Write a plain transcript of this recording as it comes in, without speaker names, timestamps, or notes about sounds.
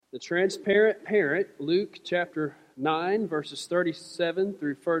The transparent parent, Luke chapter 9, verses 37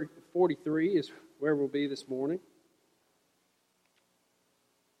 through 43 is where we'll be this morning.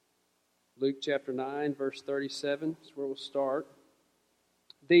 Luke chapter 9, verse 37 is where we'll start.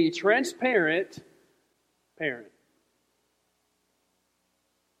 The transparent parent.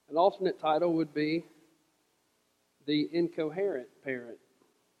 An alternate title would be the incoherent parent.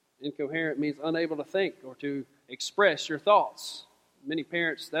 Incoherent means unable to think or to express your thoughts. Many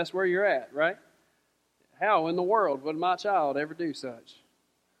parents, that's where you're at, right? How in the world would my child ever do such?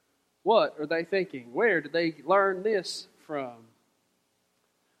 What are they thinking? Where did they learn this from?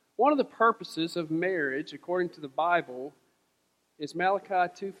 One of the purposes of marriage, according to the Bible, is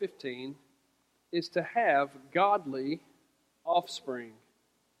Malachi 2:15, is to have godly offspring.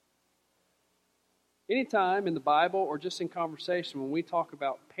 Anytime in the Bible or just in conversation when we talk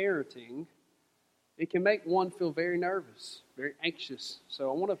about parenting, it can make one feel very nervous, very anxious.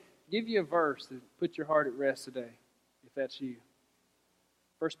 So I want to give you a verse to put your heart at rest today, if that's you.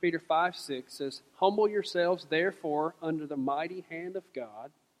 1 Peter 5:6 says, "Humble yourselves, therefore, under the mighty hand of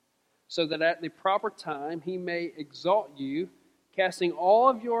God, so that at the proper time He may exalt you, casting all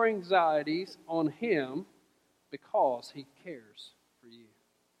of your anxieties on Him, because He cares for you."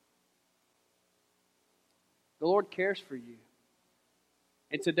 The Lord cares for you.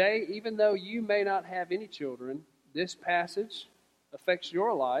 And today, even though you may not have any children, this passage affects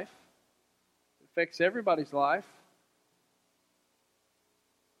your life. It affects everybody's life.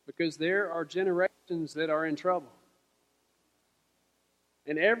 Because there are generations that are in trouble.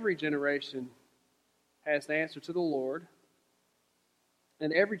 And every generation has the answer to the Lord.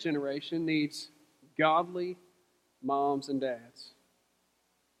 And every generation needs godly moms and dads.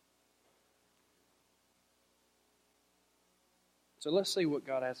 So let's see what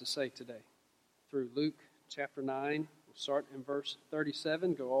God has to say today through Luke chapter 9. We'll start in verse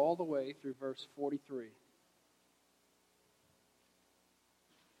 37, go all the way through verse 43.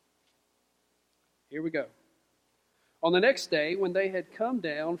 Here we go. On the next day, when they had come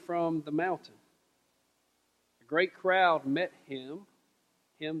down from the mountain, a great crowd met him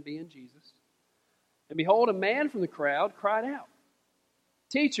being Jesus. And behold, a man from the crowd cried out,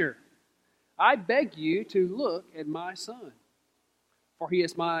 "Teacher, I beg you to look at my son, for he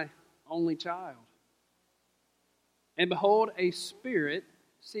is my only child. And behold, a spirit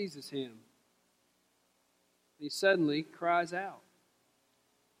seizes him. He suddenly cries out.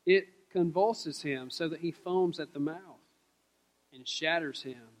 It convulses him so that he foams at the mouth and shatters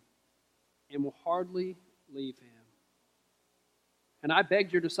him and will hardly leave him. And I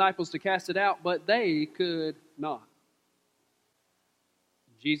begged your disciples to cast it out, but they could not."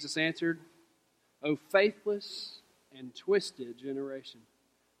 Jesus answered, "O faithless and twisted generation,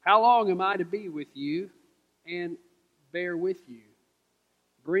 how long am I to be with you and bear with you?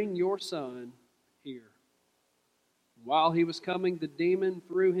 Bring your son here." While he was coming, the demon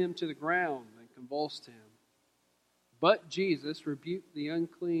threw him to the ground and convulsed him. But Jesus rebuked the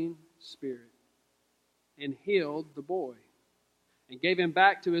unclean spirit and healed the boy and gave him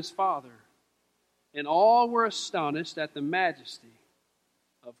back to his father. And all were astonished at the majesty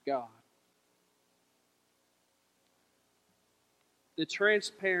of God. The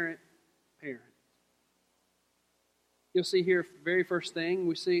transparent parent. You'll see here, very first thing,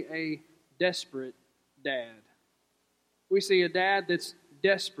 we see a desperate dad. We see a dad that's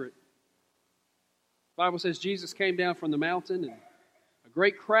desperate. The Bible says Jesus came down from the mountain and a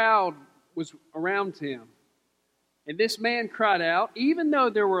great crowd was around him. And this man cried out, even though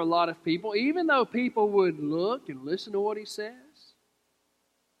there were a lot of people, even though people would look and listen to what he says,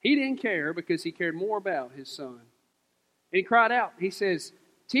 he didn't care because he cared more about his son. And he cried out, he says,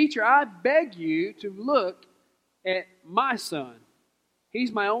 "Teacher, I beg you to look at my son.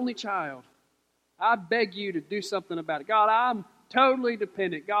 He's my only child. I beg you to do something about it. God, I'm totally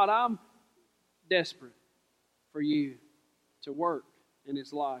dependent. God, I'm desperate for you to work in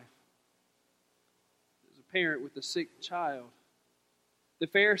his life." As a parent with a sick child, the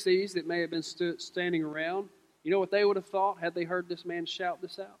Pharisees that may have been standing around, you know what they would have thought had they heard this man shout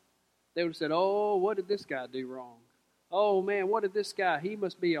this out? They would have said, "Oh, what did this guy do wrong? Oh man, what did this guy, he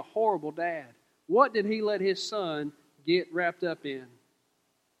must be a horrible dad. What did he let his son get wrapped up in?"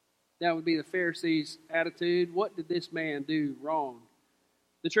 That would be the Pharisees' attitude. What did this man do wrong?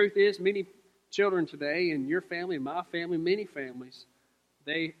 The truth is, many children today, in your family, in my family, many families,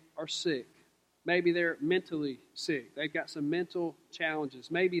 they are sick. Maybe they're mentally sick. They've got some mental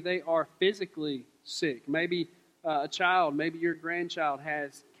challenges. Maybe they are physically sick. Maybe a child, maybe your grandchild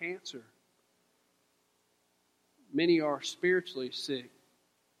has cancer. Many are spiritually sick.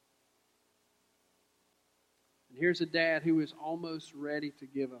 And here's a dad who was almost ready to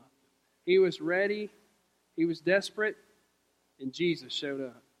give up. He was ready, he was desperate, and Jesus showed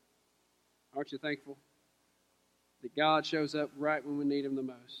up. Aren't you thankful that God shows up right when we need him the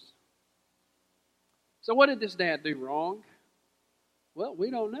most? So what did this dad do wrong? Well,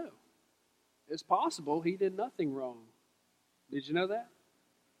 we don't know. It's possible he did nothing wrong. Did you know that?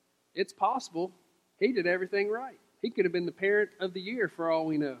 It's possible he did everything right. He could have been the parent of the year for all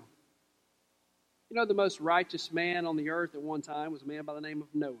we know. You know, the most righteous man on the earth at one time was a man by the name of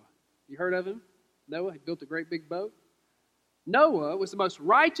Noah. You heard of him? Noah, he built a great big boat. Noah was the most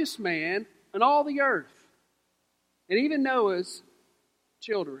righteous man on all the earth. And even Noah's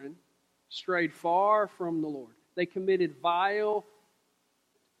children strayed far from the Lord. They committed vile,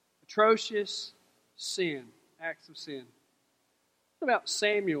 atrocious sin, acts of sin. What about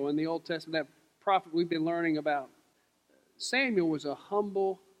Samuel in the Old Testament, that prophet we've been learning about? Samuel was a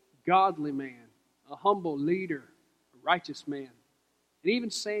humble, godly man, a humble leader, a righteous man. And even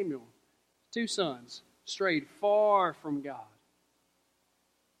Samuel, two sons, strayed far from God.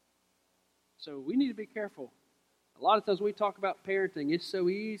 So we need to be careful. A lot of times we talk about parenting, it's so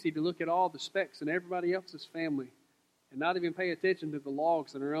easy to look at all the specks in everybody else's family and not even pay attention to the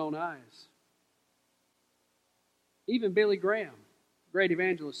logs in our own eyes. Even Billy Graham, great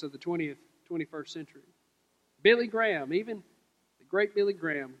evangelist of the 21st century. Billy Graham, even the great Billy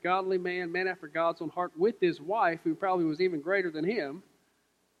Graham, godly man, man after God's own heart, with his wife, who probably was even greater than him.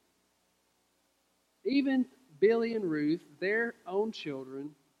 Even Billy and Ruth, their own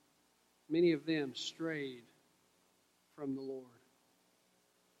children, many of them strayed from the Lord.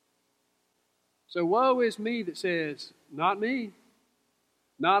 So woe is me that says, not me,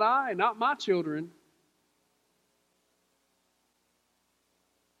 not I, not my children.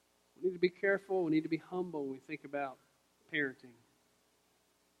 We need to be careful. We need to be humble when we think about parenting.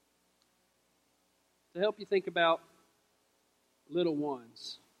 To help you think about little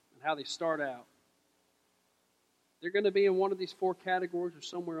ones and how they start out, they're going to be in one of these four categories or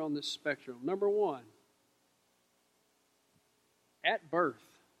somewhere on this spectrum. Number one, at birth,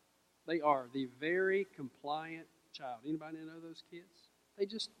 they are the very compliant child. Anybody know those kids?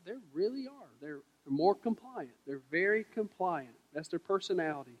 They really are. They're more compliant. They're very compliant. That's their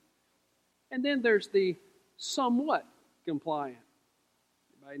personality. And then there's the somewhat compliant.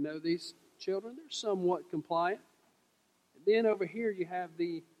 Anybody know these children? They're somewhat compliant. And then over here you have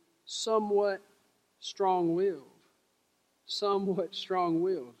the somewhat strong-willed. Somewhat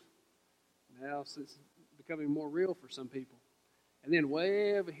strong-willed. Now it's becoming more real for some people. And then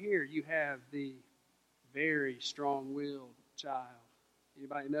way over here you have the very strong-willed child.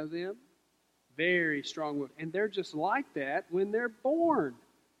 Anybody know them? Very strong-willed. And they're just like that when they're born.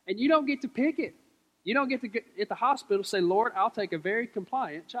 And you don't get to pick it. You don't get to get at the hospital say, Lord, I'll take a very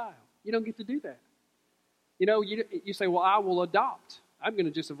compliant child. You don't get to do that. You know, you say, well, I will adopt. I'm going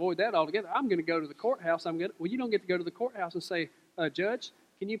to just avoid that altogether. I'm going to go to the courthouse. Well, you don't get to go to the courthouse and say, Judge,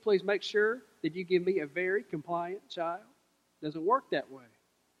 can you please make sure that you give me a very compliant child? Doesn't work that way.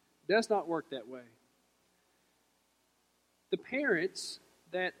 It does not work that way. The parents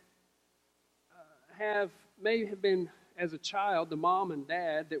that may have been, as a child, the mom and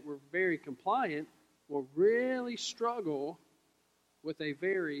dad that were very compliant will really struggle with a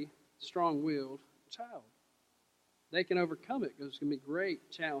very strong-willed child. They can overcome it because there's going to be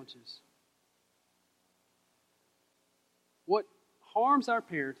great challenges. What harms our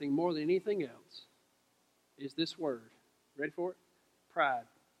parenting more than anything else is this word. Ready for it? Pride.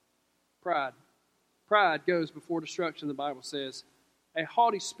 Pride. Pride goes before destruction, the Bible says. A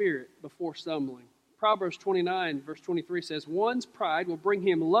haughty spirit before stumbling. Proverbs 29, verse 23 says, one's pride will bring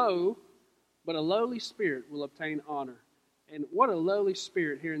him low, but a lowly spirit will obtain honor. And what a lowly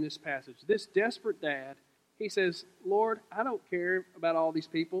spirit here in this passage. This desperate dad, he says, Lord, I don't care about all these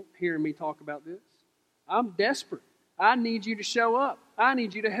people hearing me talk about this. I'm desperate. I need you to show up. I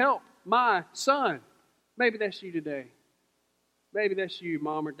need you to help my son. Maybe that's you today. Maybe that's you,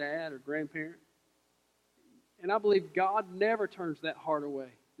 mom or dad or grandparent. And I believe God never turns that heart away,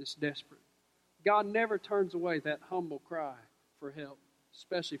 this desperate. God never turns away that humble cry for help,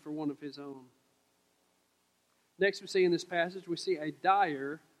 especially for one of his own. Next we see in this passage, we see a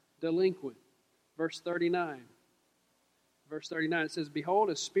dire delinquent. Verse 39. Verse 39, it says, behold,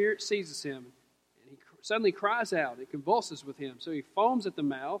 a spirit seizes him, and he suddenly cries out. It convulses with him. So he foams at the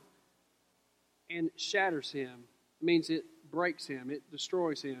mouth and shatters him. It means it breaks him. It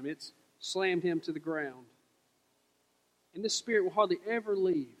destroys him. It's slammed him to the ground. And this spirit will hardly ever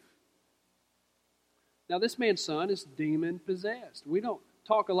leave. Now, this man's son is demon-possessed. We don't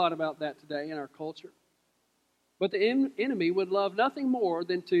talk a lot about that today in our culture. But the enemy would love nothing more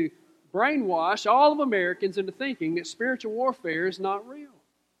than to brainwash all of Americans into thinking that spiritual warfare is not real.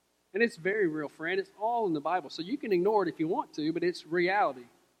 And it's very real, friend. It's all in the Bible. So you can ignore it if you want to, but it's reality.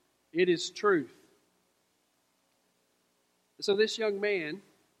 It is truth. So this young man,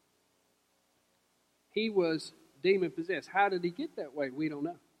 he was demon-possessed. How did he get that way? We don't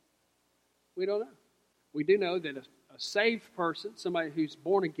know. We don't know. We do know that a saved person, somebody who's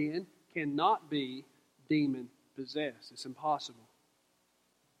born again, cannot be demon-possessed. It's impossible.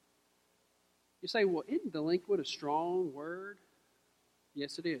 You say, well, isn't delinquent a strong word?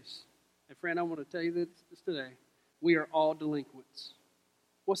 Yes, it is. And friend, I want to tell you this today. We are all delinquents.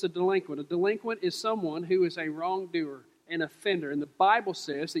 What's a delinquent? A delinquent is someone who is a wrongdoer, an offender. And the Bible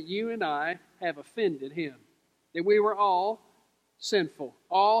says that you and I have offended him. That we were all sinful.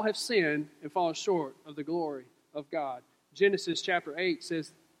 All have sinned and fallen short of the glory of God. Genesis chapter 8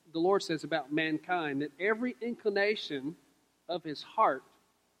 says, the Lord says about mankind that every inclination of his heart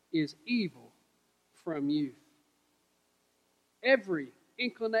is evil from youth. Every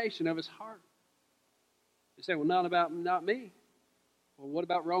inclination of his heart. You say, well, not me. Well, what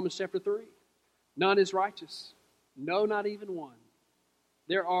about Romans chapter 3? None is righteous. No, not even one.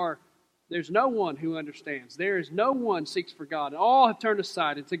 There's no one who understands. There is no one seeks for God. All have turned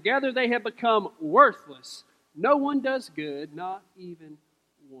aside, and together they have become worthless. No one does good, not even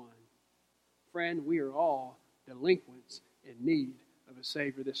one. Friend, we are all delinquents in need of a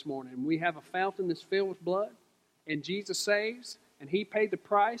Savior this morning. We have a fountain that's filled with blood, and Jesus saves, and He paid the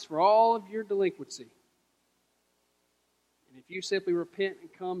price for all of your delinquency. And if you simply repent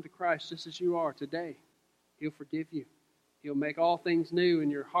and come to Christ just as you are today, He'll forgive you. He'll make all things new in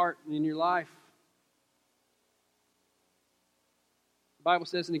your heart and in your life. The Bible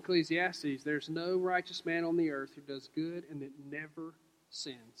says in Ecclesiastes, there's no righteous man on the earth who does good and that never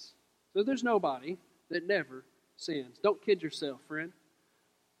sins. So there's nobody that never sins. Don't kid yourself, friend.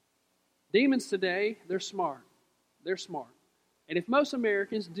 Demons today, they're smart. They're smart. And if most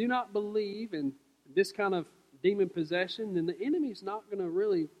Americans do not believe in this kind of demon possession, then the enemy's not going to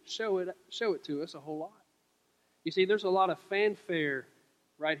really show it to us a whole lot. You see, there's a lot of fanfare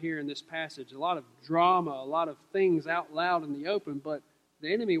right here in this passage, a lot of drama, a lot of things out loud in the open, but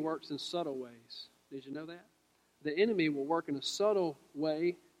the enemy works in subtle ways. Did you know that? The enemy will work in a subtle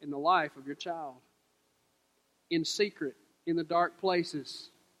way in the life of your child, in secret, in the dark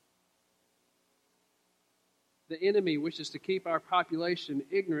places. The enemy wishes to keep our population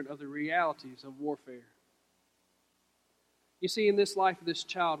ignorant of the realities of warfare. You see, in this life of this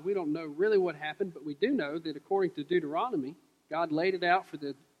child, we don't know really what happened, but we do know that according to Deuteronomy, God laid it out for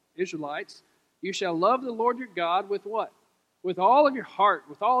the Israelites. You shall love the Lord your God with what? With all of your heart,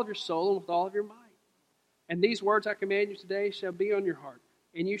 with all of your soul, and with all of your might. And these words I command you today shall be on your heart,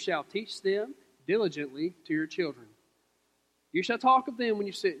 and you shall teach them diligently to your children. You shall talk of them when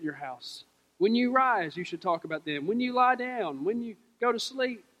you sit in your house. When you rise, you should talk about them. When you lie down, when you go to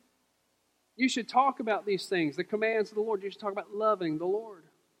sleep, you should talk about these things, the commands of the Lord. You should talk about loving the Lord.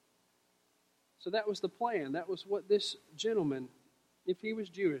 So that was the plan. That was what this gentleman, if he was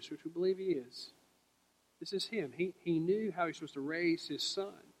Jewish, which we believe he is, this is him. He knew how he was supposed to raise his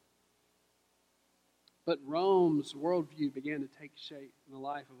son. But Rome's worldview began to take shape in the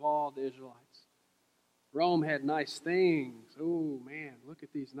life of all the Israelites. Rome had nice things. Oh, man, look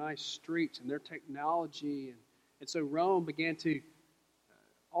at these nice streets and their technology. And so Rome began to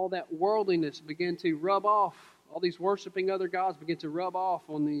all that worldliness began to rub off. All these worshiping other gods began to rub off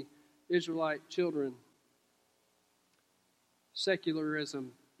on the Israelite children.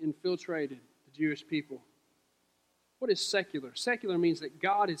 Secularism infiltrated the Jewish people. What is secular? Secular means that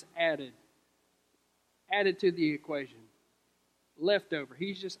God is added to the equation. Leftover.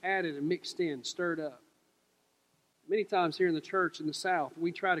 He's just added and mixed in, stirred up. Many times here in the church in the South,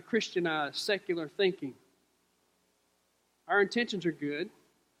 we try to Christianize secular thinking. Our intentions are good.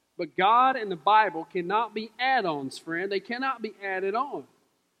 But God and the Bible cannot be add-ons, friend. They cannot be added on.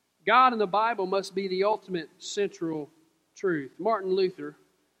 God and the Bible must be the ultimate central truth. Martin Luther,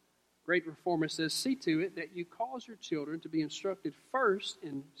 great reformer, says, see to it that you cause your children to be instructed first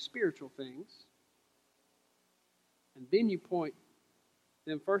in spiritual things, and then you point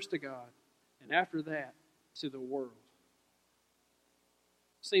them first to God, and after that to the world.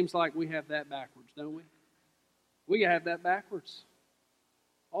 Seems like we have that backwards, don't we? We have that backwards.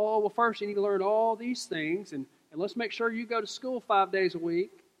 Oh, well, first you need to learn all these things, and let's make sure you go to school 5 days a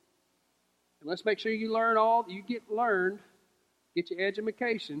week, and let's make sure you learn get your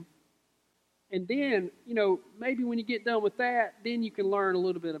education, and then, maybe when you get done with that, then you can learn a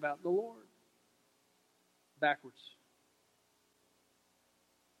little bit about the Lord. Backwards.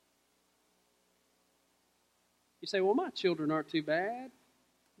 You say, well, my children aren't too bad.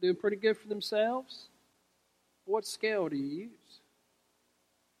 doing pretty good for themselves. What scale do you use?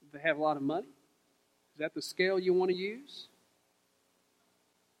 Do they have a lot of money? Is that the scale you want to use?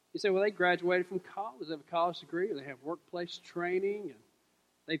 You say, well, they graduated from college. They have a college degree, or they have workplace training, and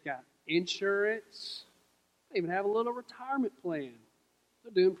they've got insurance. They even have a little retirement plan.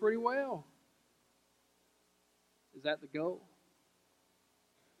 They're doing pretty well. Is that the goal?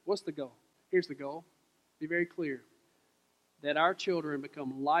 What's the goal? Here's the goal. Be very clear. That our children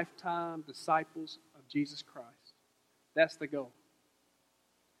become lifetime disciples of Jesus Christ. That's the goal.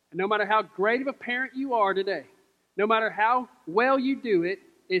 And no matter how great of a parent you are today, no matter how well you do it,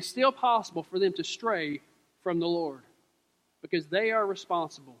 it's still possible for them to stray from the Lord because they are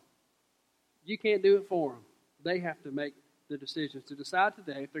responsible. You can't do it for them. They have to make the decisions to decide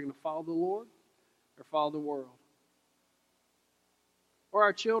today if they're going to follow the Lord or follow the world. Or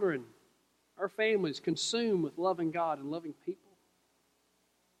our children, our families consumed with loving God and loving people.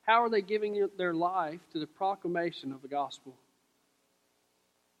 How are they giving their life to the proclamation of the gospel?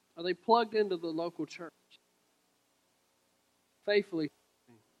 Are they plugged into the local church? Faithfully?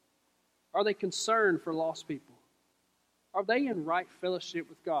 Are they concerned for lost people? Are they in right fellowship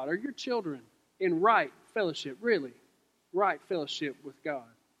with God? Are your children in right fellowship, really? Right fellowship with God?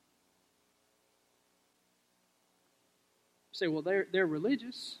 You say, well, they're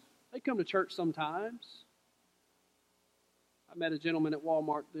religious. They come to church sometimes. I met a gentleman at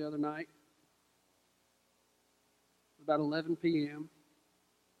Walmart the other night. It was about 11 p.m.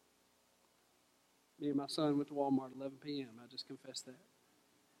 Me and my son went to Walmart at 11 p.m. I just confessed that.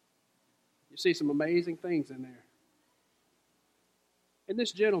 You see some amazing things in there. And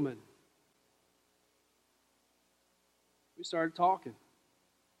this gentleman, we started talking.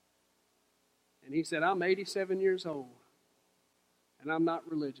 And he said, I'm 87 years old, and I'm not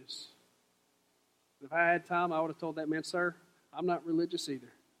religious. If I had time, I would have told that man, sir, I'm not religious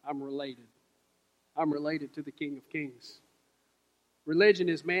either. I'm related. I'm related to the King of Kings. Religion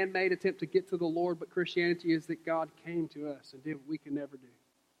is man-made attempt to get to the Lord, but Christianity is that God came to us and did what we can never do.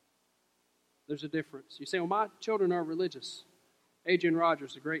 There's a difference. You say, well, my children are religious. Adrian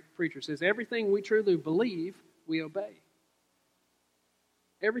Rogers, a great preacher, says, everything we truly believe, we obey.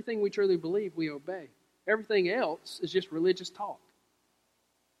 Everything we truly believe, we obey. Everything else is just religious talk.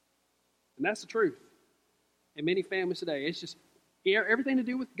 And that's the truth. In many families today, it's just everything to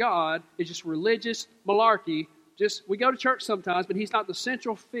do with God is just religious malarkey. Just we go to church sometimes, but He's not the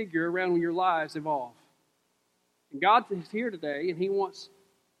central figure around when your lives evolve. And God is here today, and He wants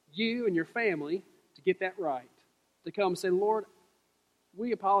you and your family to get that right. To come and say, Lord,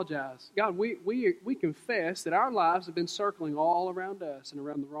 we apologize. God, we confess that our lives have been circling all around us and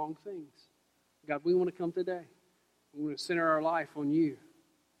around the wrong things. God, we want to come today. We want to center our life on you.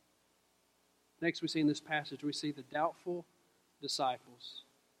 Next we see in this passage, we see the doubtful disciples.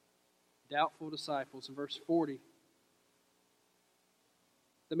 Doubtful disciples in verse 40.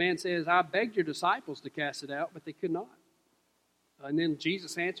 The man says, I begged your disciples to cast it out, but they could not. And then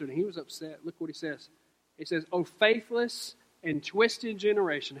Jesus answered, and he was upset. Look what he says. He says, O faithless and twisted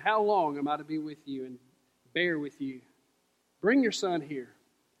generation, how long am I to be with you and bear with you? Bring your son here.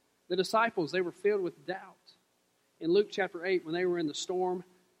 The disciples, they were filled with doubt. In Luke chapter 8, when they were in the storm,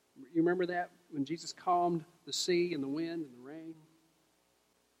 you remember that? When Jesus calmed the sea and the wind and the rain.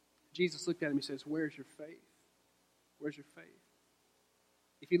 Jesus looked at him and says, where's your faith? Where's your faith?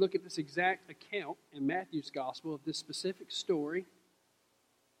 If you look at this exact account in Matthew's gospel of this specific story,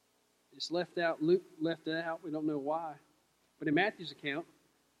 it's left out. Luke left it out. We don't know why. But in Matthew's account,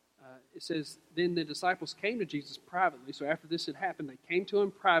 it says, then the disciples came to Jesus privately. So after this had happened, they came to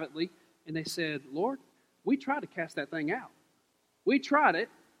him privately, and they said, Lord, we tried to cast that thing out. We tried it.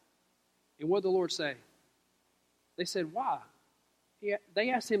 And what did the Lord say? They said, why? They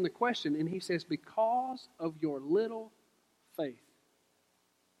asked him the question, and he says, because of your little faith.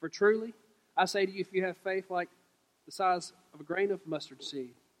 For truly, I say to you, if you have faith like the size of a grain of mustard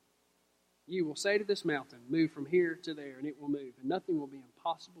seed, you will say to this mountain, move from here to there, and it will move, and nothing will be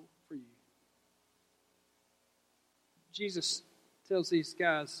impossible for you. Jesus tells these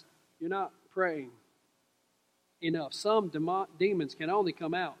guys, you're not praying enough. Some demons can only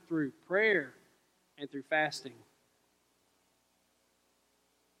come out through prayer and through fasting.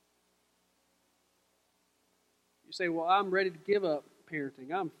 You say, well, I'm ready to give up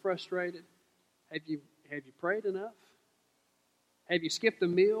parenting. I'm frustrated. Have you prayed enough? Have you skipped a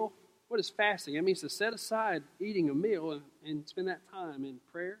meal? What is fasting? It means to set aside eating a meal and spend that time in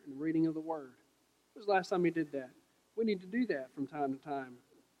prayer and reading of the Word. When was the last time you did that? We need to do that from time to time.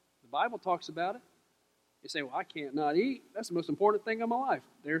 The Bible talks about it. You say, well, I can't not eat. That's the most important thing in my life.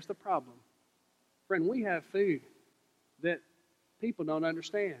 There's the problem. Friend, we have food that People don't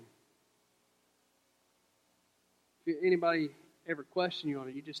understand. If anybody ever question you on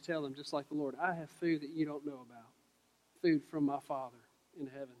it, you just tell them, just like the Lord, I have food that you don't know about. Food from my Father in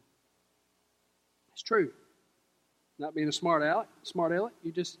heaven. It's true. Not being a smart aleck,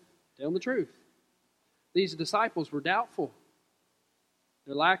 you just tell them the truth. These disciples were doubtful.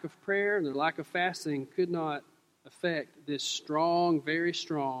 Their lack of prayer and their lack of fasting could not affect this strong, very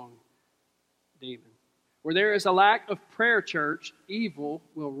strong demon. Where there is a lack of prayer, church, evil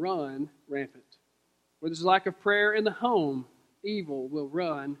will run rampant. Where there's a lack of prayer in the home, evil will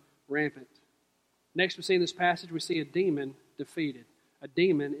run rampant. Next we see in this passage, we see a demon defeated. A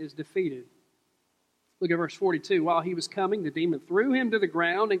demon is defeated. Look at verse 42. While he was coming, the demon threw him to the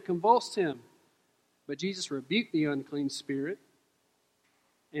ground and convulsed him. But Jesus rebuked the unclean spirit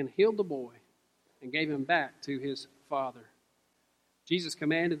and healed the boy and gave him back to his father. Jesus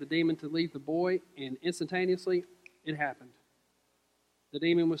commanded the demon to leave the boy, and instantaneously it happened. The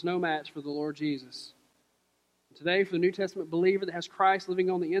demon was no match for the Lord Jesus. Today, for the New Testament believer that has Christ living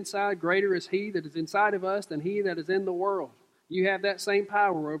on the inside, greater is He that is inside of us than he that is in the world. You have that same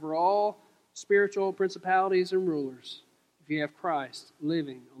power over all spiritual principalities and rulers if you have Christ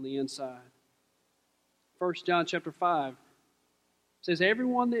living on the inside. 1 John chapter 5 says,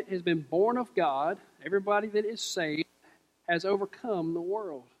 everyone that has been born of God, everybody that is saved, has overcome the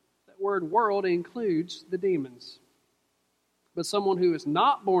world. That word world includes the demons. But someone who is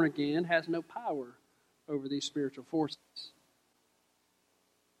not born again has no power over these spiritual forces.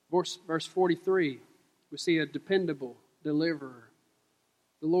 Verse 43, we see a dependable deliverer.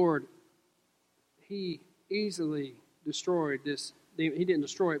 The Lord, He easily destroyed this. He didn't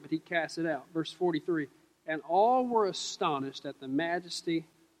destroy it, but He cast it out. Verse 43, and all were astonished at the majesty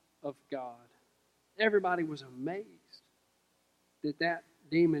of God. Everybody was amazed that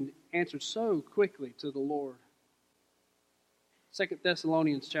demon answered so quickly to the Lord. 2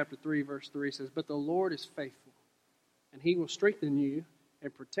 Thessalonians chapter 3, verse 3 says, but the Lord is faithful, and He will strengthen you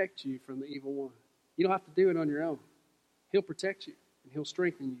and protect you from the evil one. You don't have to do it on your own. He'll protect you, and He'll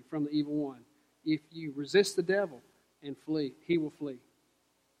strengthen you from the evil one. If you resist the devil and flee, he will flee.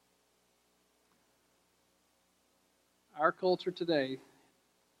 Our culture today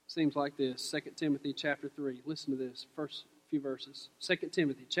seems like this. 2 Timothy chapter 3. Listen to this, first few verses. 2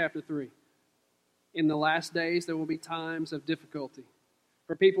 Timothy chapter 3. In the last days there will be times of difficulty.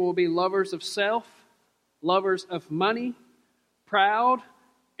 For people will be lovers of self, lovers of money, proud,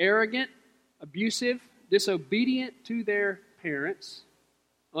 arrogant, abusive, disobedient to their parents,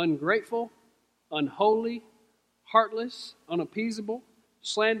 ungrateful, unholy, heartless, unappeasable,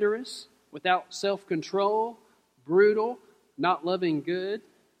 slanderous, without self-control, brutal, not loving good,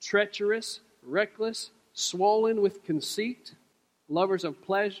 treacherous, reckless, swollen with conceit, lovers of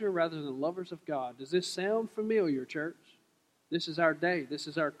pleasure rather than lovers of God. Does this sound familiar, church? This is our day. This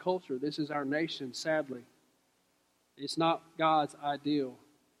is our culture. This is our nation, sadly. It's not God's ideal.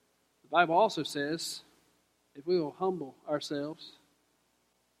 The Bible also says, if we will humble ourselves,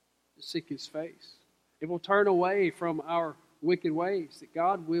 seek His face, if we'll turn away from our wicked ways, that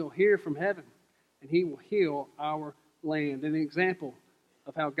God will hear from heaven and He will heal our land. An example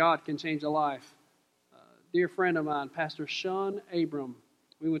of how God can change a life. Dear friend of mine, Pastor Sean Abram.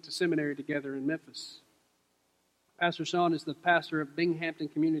 We went to seminary together in Memphis. Pastor Sean is the pastor of Binghamton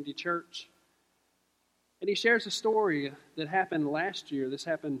Community Church. And he shares a story that happened last year. This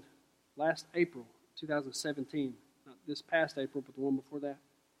happened last April, 2017. Not this past April, but the one before that.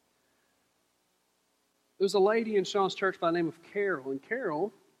 There was a lady in Sean's church by the name of Carol. And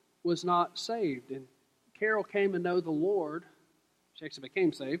Carol was not saved. And Carol came to know the Lord. She actually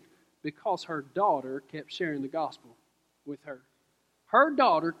became saved because her daughter kept sharing the gospel with her. Her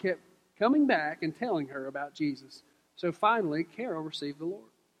daughter kept coming back and telling her about Jesus. So finally, Carol received the Lord.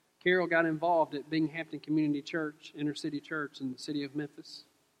 Carol got involved at Binghamton Community Church, Inner City Church in the city of Memphis.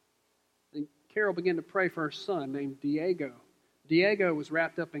 And Carol began to pray for her son named Diego. Diego was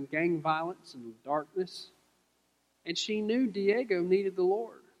wrapped up in gang violence and darkness. And she knew Diego needed the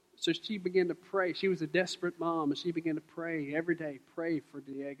Lord. So she began to pray. She was a desperate mom, and she began to pray every day, pray for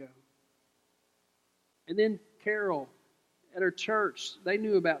Diego. And then Carol, at her church, they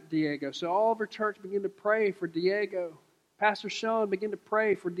knew about Diego. So all of her church began to pray for Diego. Pastor Sean began to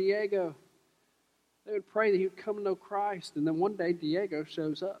pray for Diego. They would pray that he would come to know Christ. And then one day, Diego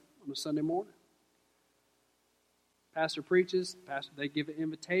shows up on a Sunday morning. Pastor preaches. They give an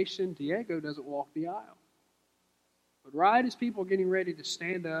invitation. Diego doesn't walk the aisle. But right as people are getting ready to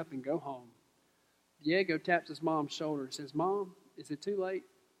stand up and go home, Diego taps his mom's shoulder and says, Mom, is it too late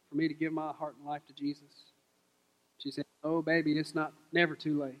for me to give my heart and life to Jesus? She said, oh, baby, it's never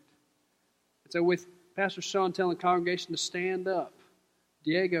too late. And so with Pastor Sean telling the congregation to stand up,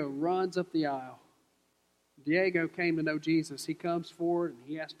 Diego runs up the aisle. Diego came to know Jesus. He comes forward and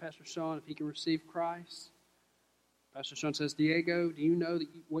he asks Pastor Sean if he can receive Christ. Pastor Sean says, Diego, do you know that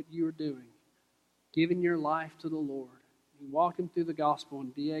what you are doing? Giving your life to the Lord. He walked him through the gospel,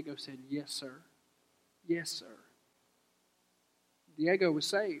 and Diego said, yes, sir. Yes, sir. Diego was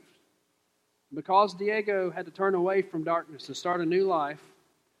saved. Because Diego had to turn away from darkness and start a new life,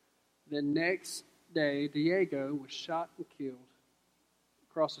 the next day, Diego was shot and killed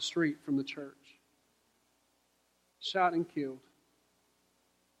across the street from the church. Shot and killed.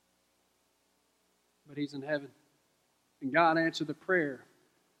 But he's in heaven. And God answered the prayer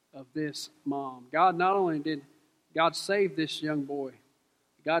of this mom. God not only did God save this young boy,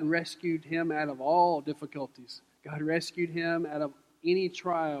 God rescued him out of all difficulties. God rescued him out of any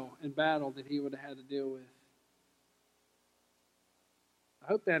trial and battle that he would have had to deal with. I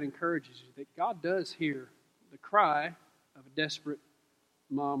hope that encourages you, that God does hear the cry of a desperate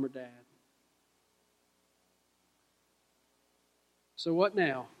mom or dad. So what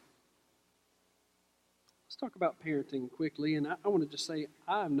now? Let's talk about parenting quickly. And I want to just say,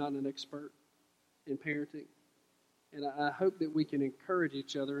 I'm not an expert in parenting. And I hope that we can encourage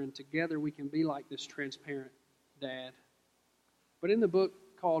each other, and together we can be like this transparent dad. But in the book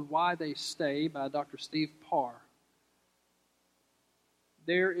called Why They Stay by Dr. Steve Parr,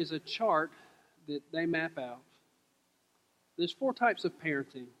 there is a chart that they map out. There's 4 types of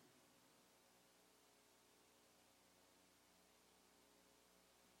parenting.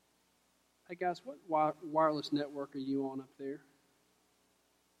 Hey guys, what wireless network are you on up there?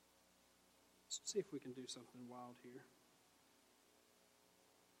 Let's see if we can do something wild here.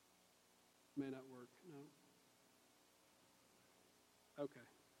 May not work. No. Okay.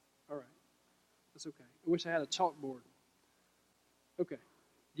 All right. That's okay. I wish I had a chalkboard. Okay.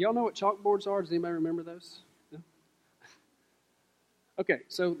 Do y'all know what chalkboards are? Does anybody remember those? No? Okay,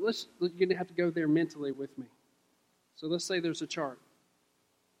 so you're going to have to go there mentally with me. So let's say there's a chart.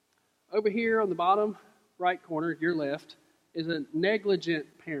 Over here on the bottom right corner, your left, is a negligent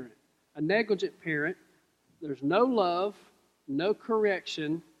parent. A negligent parent, there's no love, no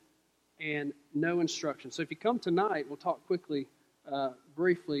correction, and no instruction. So if you come tonight, we'll talk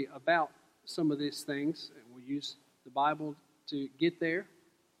briefly about some of these things, and we'll use the Bible to get there.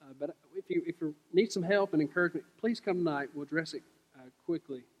 But if you need some help and encouragement, please come tonight. We'll address it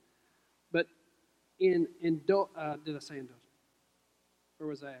quickly. But did I say indulgent? Where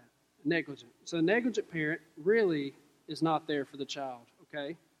was that? Negligent. So a negligent parent really is not there for the child,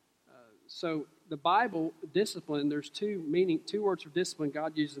 okay? So the Bible, discipline, there's two words for discipline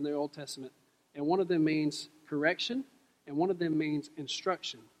God uses in the Old Testament. And one of them means correction, and one of them means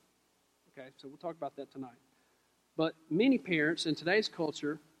instruction. Okay, so we'll talk about that tonight. But many parents in today's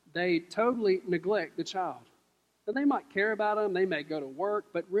culture, they totally neglect the child. And they might care about them, they may go to work,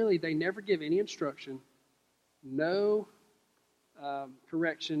 but really they never give any instruction, no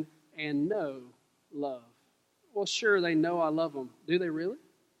correction, and no love. Well, sure, they know I love them. Do they really?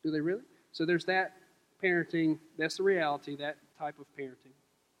 Do they really? So there's that parenting, that's the reality, that type of parenting,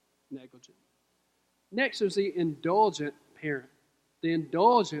 negligent. Next is the indulgent parent. The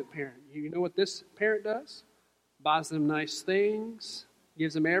indulgent parent, you know what this parent does? Buys them nice things,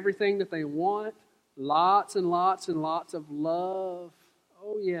 gives them everything that they want, lots and lots and lots of love.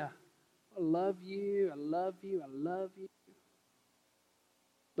 Oh yeah, I love you, I love you, I love you.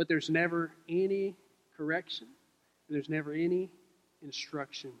 But there's never any correction, and there's never any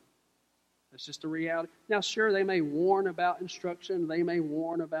instruction. That's just a reality. Now, sure, they may warn about instruction, they may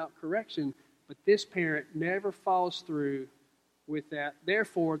warn about correction, but this parent never follows through with that.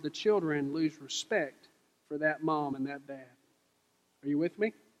 Therefore, the children lose respect for that mom and that dad. Are you with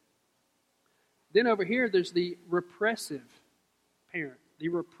me? Then over here, there's the repressive parent. The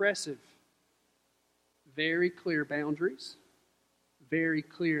repressive. Very clear boundaries, very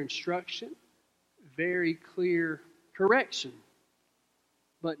clear instruction, very clear correction,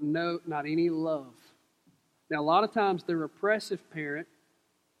 but not any love. Now, a lot of times the repressive parent,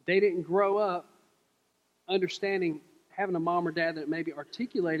 they didn't grow up understanding, having a mom or dad that maybe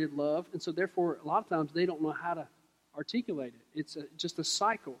articulated love, and so therefore a lot of times they don't know how to articulate it. It's just a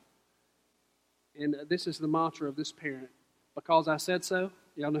cycle. And this is the mantra of this parent. Because I said so.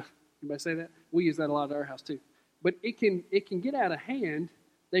 Y'all know, anybody say that? We use that a lot at our house too. But it can get out of hand.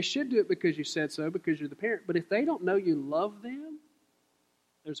 They should do it because you said so, because you're the parent. But if they don't know you love them,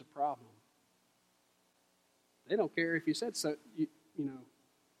 there's a problem. They don't care if you said so, you know,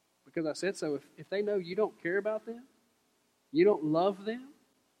 because I said so. If they know you don't care about them, you don't love them,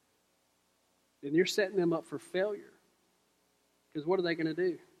 then you're setting them up for failure. Because what are they going to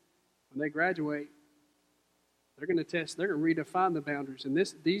do? When they graduate, they're going to test, they're going to redefine the boundaries. And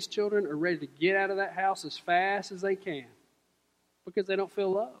these children are ready to get out of that house as fast as they can because they don't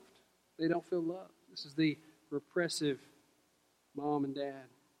feel loved. They don't feel loved. This is the repressive mom and dad.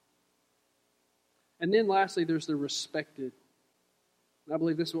 And then lastly, there's the respected. And I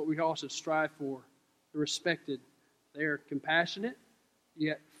believe this is what we all should strive for. The respected. They are compassionate,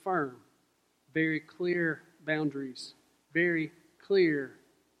 yet firm. Very clear boundaries. Very clear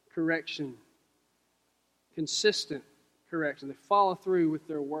correction. Consistent correction. They follow through with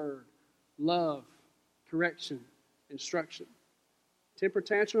their word. Love, correction, instruction. Temper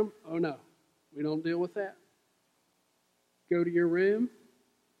tantrum? Oh no, we don't deal with that. Go to your room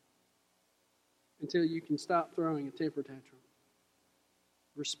until you can stop throwing a temper tantrum.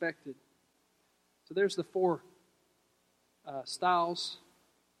 Respected. So there's the four styles,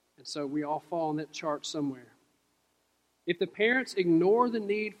 and so we all fall on that chart somewhere. If the parents ignore the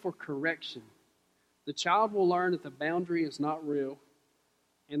need for correction, the child will learn that the boundary is not real,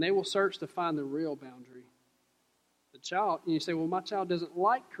 and they will search to find the real boundary. The child, and you say, well, my child doesn't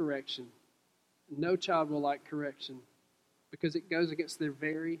like correction. No child will like correction because it goes against their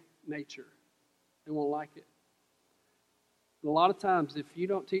very nature. They won't like it. And a lot of times, if you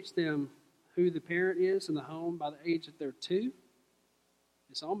don't teach them who the parent is in the home by the age that they're 2,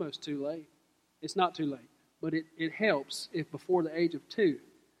 it's almost too late. It's not too late, but it helps if before the age of 2,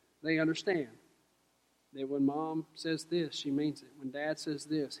 they understand that when mom says this, she means it. When dad says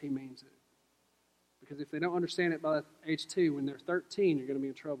this, he means it. Because if they don't understand it by age 2, when they're 13, you're going to be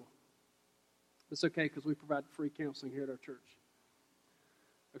in trouble. It's okay because we provide free counseling here at our church.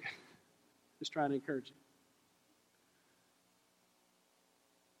 Okay. Just trying to encourage you.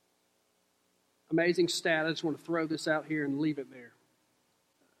 Amazing stat. I just want to throw this out here and leave it there.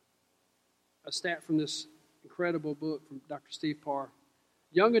 A stat from this incredible book from Dr. Steve Parr.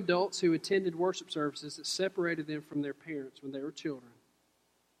 Young adults who attended worship services that separated them from their parents when they were children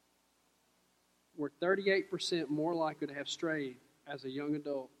were 38% more likely to have strayed as a young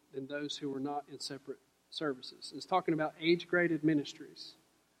adult than those who were not in separate services. It's talking about age-graded ministries.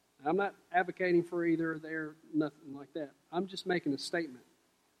 I'm not advocating for either or there, nothing like that. I'm just making a statement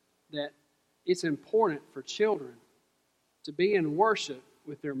that it's important for children to be in worship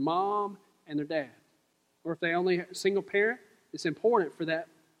with their mom and their dad. Or if they only have a single parent, it's important for that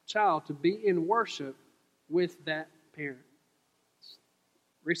child to be in worship with that parent.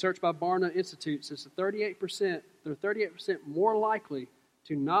 Research by Barna Institute says that 38% more likely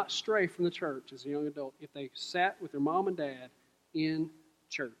to not stray from the church as a young adult if they sat with their mom and dad in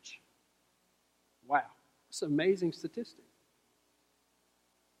church. Wow, that's an amazing statistic.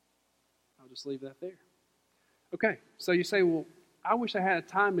 I'll just leave that there. Okay, so you say, well, I wish I had a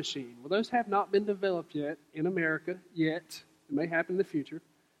time machine. Well, those have not been developed yet in America yet. It may happen in the future.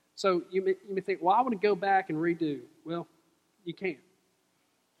 So you may think, well, I want to go back and redo. Well, you can.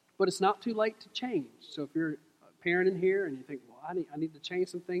 But it's not too late to change. So if you're a parent in here and you think, well, I need to change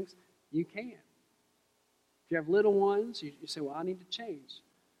some things, you can. If you have little ones, you say, well, I need to change.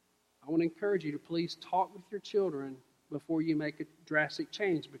 I want to encourage you to please talk with your children before you make a drastic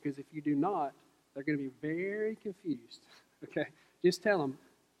change, because if you do not, they're going to be very confused. Okay? Just tell them,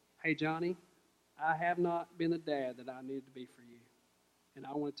 hey, Johnny, I have not been the dad that I needed to be for you. And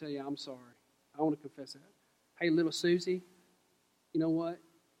I want to tell you I'm sorry. I want to confess that. Hey, little Susie, you know what?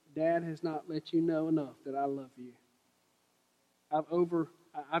 Dad has not let you know enough that I love you.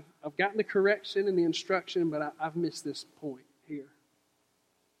 I've gotten the correction and the instruction, but I've missed this point here.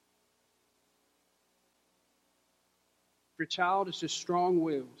 If your child is just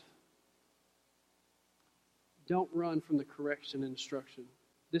strong-willed, don't run from the correction and instruction.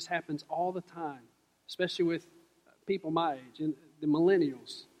 This happens all the time, especially with people my age and the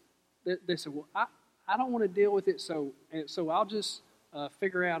millennials. They say, well, I don't want to deal with it, so I'll just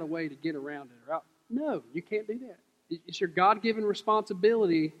figure out a way to get around it. No, you can't do that. It's your God-given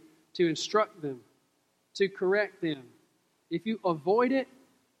responsibility to instruct them, to correct them. If you avoid it,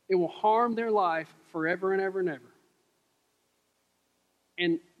 it will harm their life forever and ever and ever.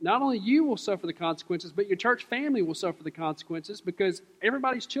 And not only you will suffer the consequences, but your church family will suffer the consequences, because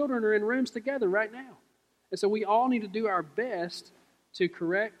everybody's children are in rooms together right now. And so we all need to do our best to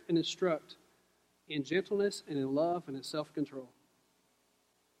correct and instruct in gentleness and in love and in self-control.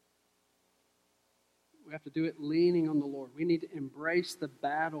 We have to do it leaning on the Lord. We need to embrace the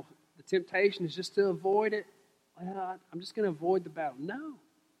battle. The temptation is just to avoid it. Well, I'm just going to avoid the battle. No.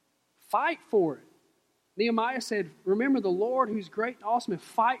 Fight for it. Nehemiah said, remember the Lord who's great and awesome, and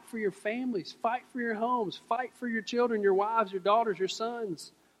fight for your families, fight for your homes, fight for your children, your wives, your daughters, your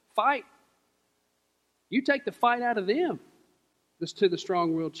sons. Fight. You take the fight out of them. This to the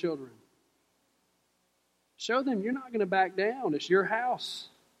strong-willed children. Show them you're not going to back down. It's your house.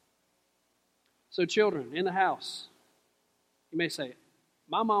 So children, in the house, you may say,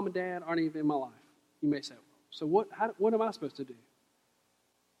 my mom and dad aren't even in my life. You may say, so what am I supposed to do?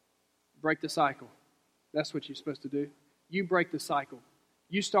 Break the cycle. That's what you're supposed to do. You break the cycle.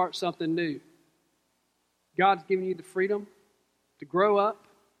 You start something new. God's given you the freedom to grow up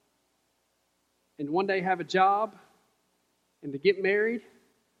and one day have a job and to get married.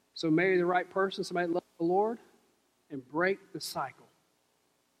 So marry the right person, somebody that loves the Lord, and break the cycle.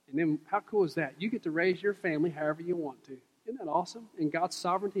 And then how cool is that? You get to raise your family however you want to. Isn't that awesome? In God's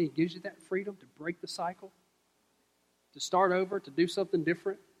sovereignty, He gives you that freedom to break the cycle, to start over, to do something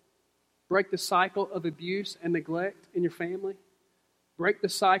different. Break the cycle of abuse and neglect in your family. Break the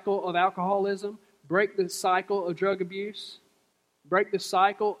cycle of alcoholism. Break the cycle of drug abuse. Break the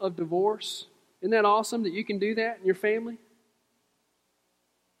cycle of divorce. Isn't that awesome that you can do that in your family?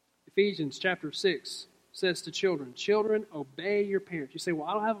 Ephesians chapter 6 says to children, children, obey your parents. You say, well,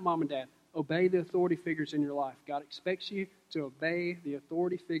 I don't have a mom and dad. Obey the authority figures in your life. God expects you to obey the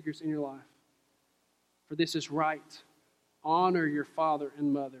authority figures in your life. For this is right. Honor your father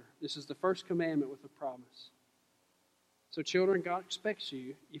and mother. This is the first commandment with a promise. So children, God expects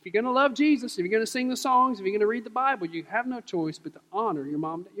you, if you're going to love Jesus, if you're going to sing the songs, if you're going to read the Bible, you have no choice but to honor your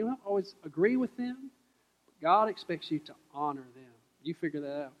mom and dad. You don't always agree with them, but God expects you to honor them. You figure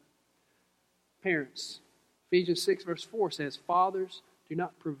that out. Parents, Ephesians 6 verse 4 says, fathers, do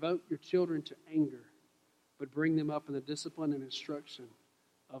not provoke your children to anger, but bring them up in the discipline and instruction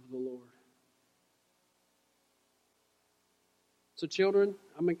of the Lord. So children,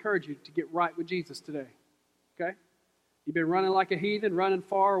 I'm encouraging you to get right with Jesus today. Okay? You've been running like a heathen, running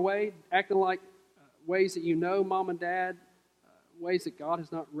far away, acting like ways that you know mom and dad, ways that God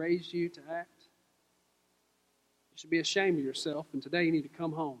has not raised you to act. You should be ashamed of yourself, and today you need to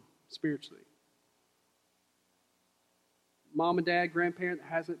come home spiritually. Mom and dad, grandparent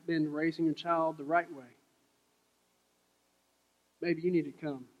that hasn't been raising your child the right way. Maybe you need to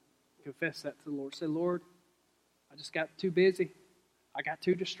come confess that to the Lord. Say, Lord, I just got too busy. I got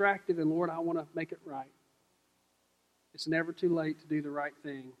too distracted, and Lord, I want to make it right. It's never too late to do the right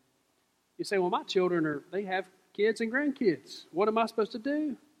thing. You say, well, my children they have kids and grandkids. What am I supposed to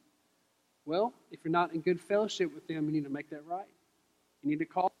do? Well, if you're not in good fellowship with them, you need to make that right. You need to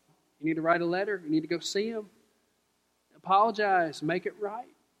call them. You need to write a letter. You need to go see them. Apologize. Make it right.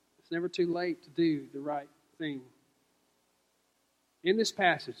 It's never too late to do the right thing. In this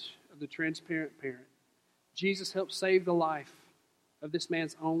passage of the transparent parent, Jesus helped save the life of this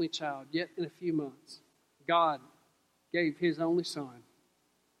man's only child. Yet in a few months, God gave His only Son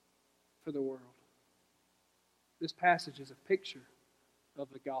for the world. This passage is a picture of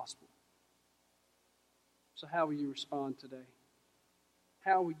the gospel. So how will you respond today?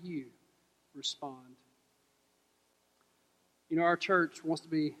 How will you respond? You know, our church wants to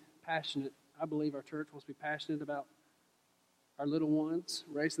be passionate. I believe our church wants to be passionate about our little ones,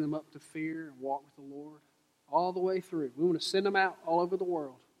 raising them up to fear and walk with the Lord all the way through. We want to send them out all over the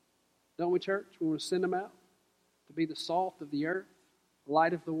world. Don't we, church? We want to send them out to be the salt of the earth, the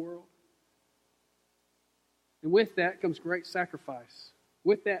light of the world. And with that comes great sacrifice.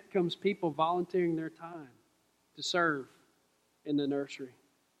 With that comes people volunteering their time to serve in the nursery,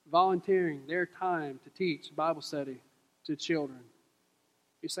 volunteering their time to teach Bible study to children.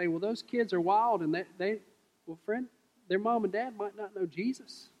 You say, well, those kids are wild, and well, friend, their mom and dad might not know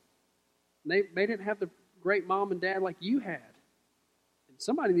Jesus. They didn't have the great mom and dad like you had. And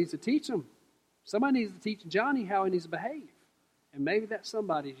somebody needs to teach them. Somebody needs to teach Johnny how he needs to behave. And maybe that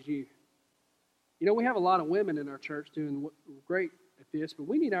somebody's you. You know, we have a lot of women in our church doing great at this, but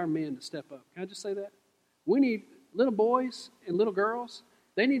we need our men to step up. Can I just say that? We need little boys and little girls.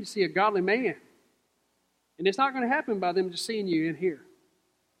 They need to see a godly man. And it's not going to happen by them just seeing you in here.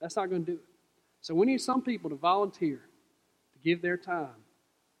 That's not going to do it. So we need some people to volunteer, to give their time,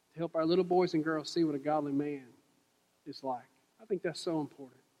 to help our little boys and girls see what a godly man is like. I think that's so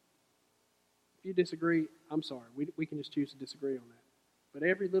important. If you disagree, I'm sorry. We can just choose to disagree on that. But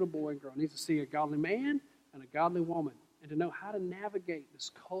every little boy and girl needs to see a godly man and a godly woman and to know how to navigate this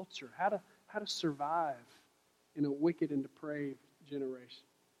culture, how to survive in a wicked and depraved generation.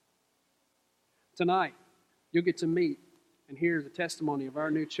 Tonight, you'll get to meet and hear the testimony of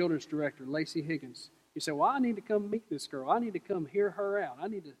our new children's director, Lacey Higgins. You say, well, I need to come meet this girl. I need to come hear her out. I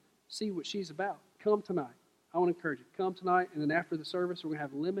need to see what she's about. Come tonight. I want to encourage you. Come tonight, and then after the service, we're going to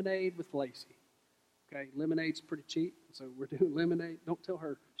have lemonade with Lacey. Okay, lemonade's pretty cheap, so we're doing lemonade. Don't tell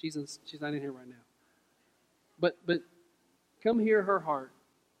her. She's not in here right now. But come hear her heart.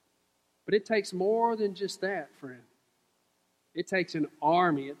 But it takes more than just that, friend. It takes an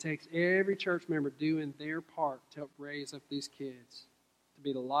army. It takes every church member doing their part to help raise up these kids to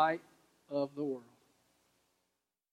be the light of the world.